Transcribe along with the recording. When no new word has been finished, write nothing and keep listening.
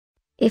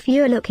If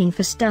you're looking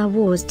for Star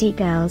Wars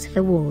decals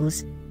for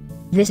walls,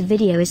 this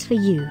video is for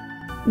you.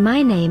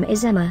 My name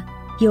is Emma,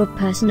 your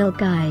personal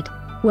guide.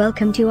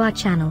 Welcome to our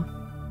channel.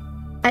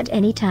 At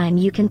any time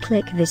you can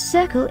click this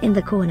circle in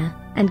the corner,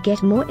 and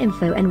get more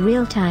info and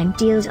real-time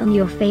deals on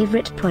your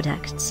favorite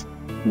products.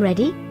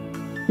 Ready?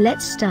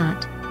 Let's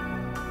start.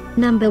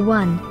 Number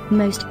 1,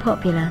 Most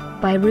Popular,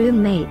 by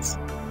Roommates.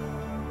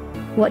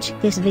 Watch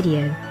this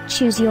video,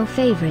 choose your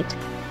favorite.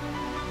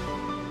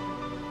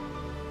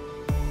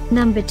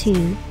 Number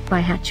 2,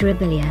 by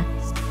Hatcherabilia.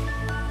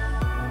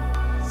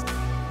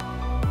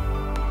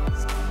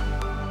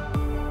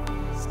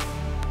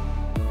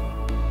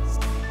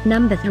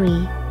 Number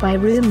 3, by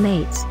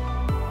Roommates.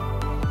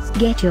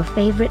 Get your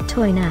favorite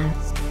toy now.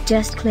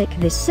 Just click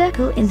this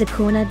circle in the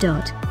corner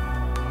dot.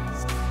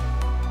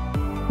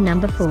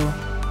 Number 4.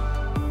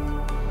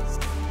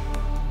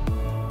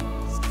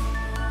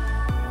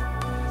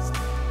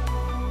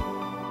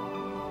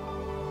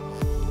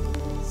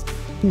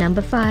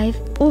 Number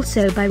 5,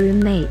 also by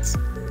Roommates.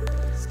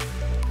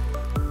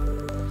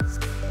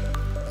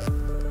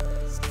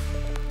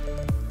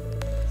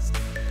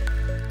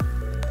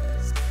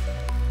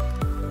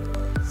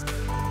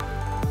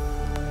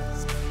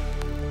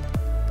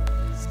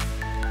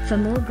 For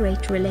more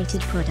great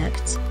related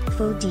products,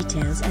 full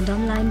details and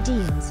online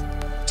deals,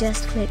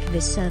 just click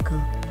this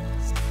circle.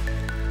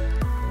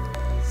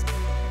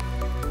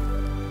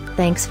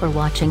 Thanks for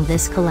watching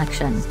this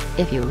collection.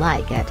 If you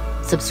like it,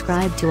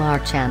 subscribe to our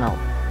channel.